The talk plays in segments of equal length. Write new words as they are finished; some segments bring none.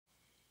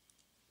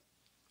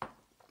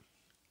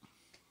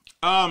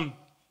You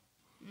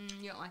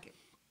don't like it.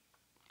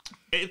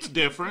 It's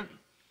different.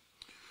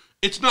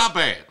 It's not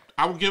bad.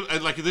 I will give,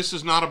 like, this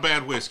is not a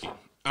bad whiskey.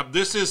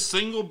 This is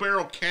single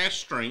barrel cask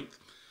strength.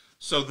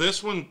 So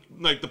this one,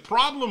 like, the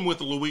problem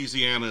with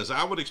Louisiana is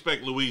I would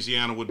expect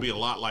Louisiana would be a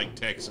lot like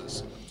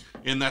Texas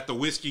in that the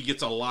whiskey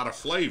gets a lot of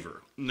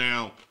flavor.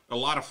 Now, a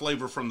lot of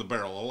flavor from the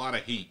barrel, a lot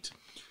of heat.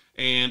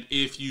 And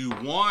if you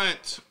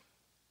want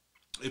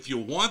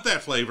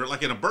that flavor,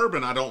 like in a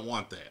bourbon, I don't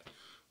want that.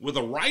 With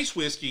a rice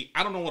whiskey,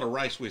 I don't know what a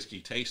rice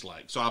whiskey tastes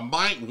like. So I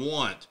might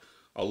want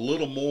a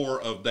little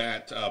more of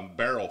that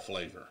barrel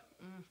flavor.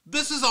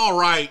 This is all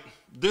right.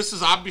 This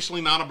is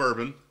obviously not a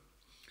bourbon.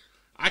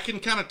 I can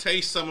kind of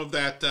taste some of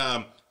that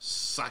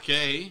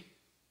sake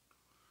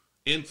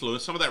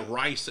influence, some of that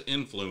rice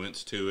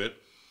influence to it.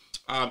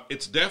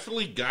 It's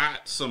definitely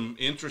got some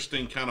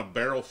interesting kind of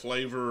barrel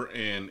flavor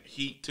and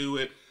heat to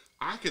it.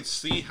 I could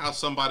see how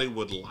somebody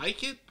would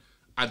like it.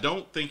 I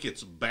don't think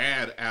it's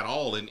bad at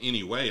all in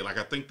any way. Like,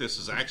 I think this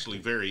is actually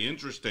very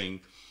interesting.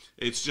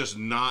 It's just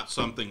not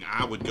something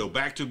I would go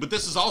back to. But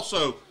this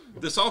also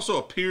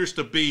appears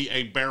to be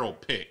a barrel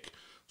pick.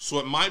 So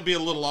it might be a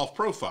little off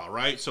profile,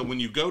 right? So when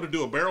you go to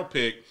do a barrel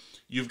pick,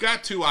 you've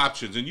got two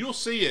options. And you'll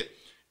see it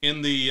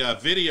in the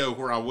video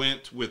where I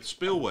went with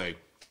Spillway.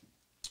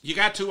 You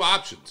got two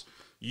options.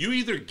 You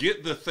either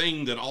get the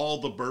thing that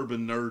all the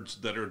bourbon nerds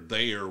that are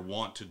there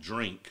want to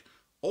drink,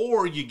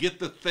 or you get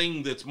the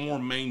thing that's more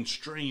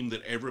mainstream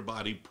that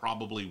everybody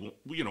probably,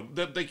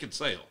 that they could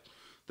sell,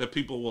 that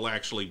people will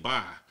actually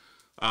buy.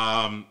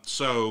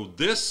 So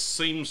this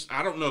seems,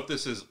 I don't know if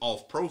this is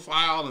off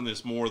profile and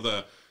it's more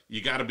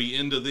you got to be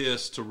into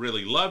this to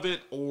really love it,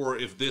 or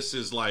if this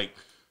is like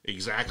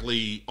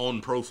exactly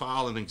on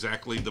profile and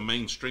exactly the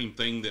mainstream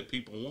thing that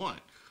people want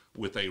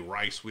with a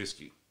rice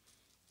whiskey.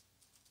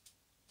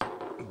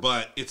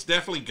 But it's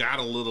definitely got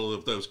a little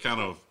of those kind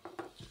of,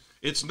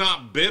 it's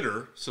not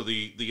bitter, so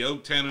the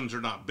oak tannins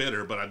are not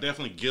bitter, but I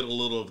definitely get a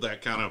little of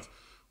that kind of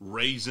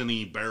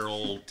raisiny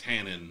barrel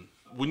tannin.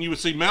 When you would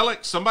see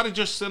Meleck, somebody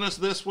just sent us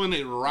this one.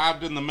 It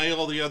arrived in the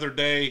mail the other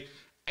day,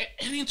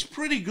 and it's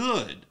pretty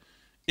good.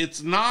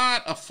 It's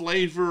not a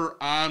flavor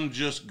I'm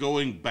just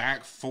going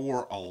back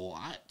for a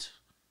lot,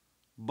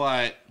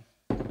 but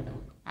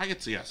I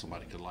could see how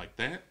somebody could like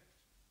that.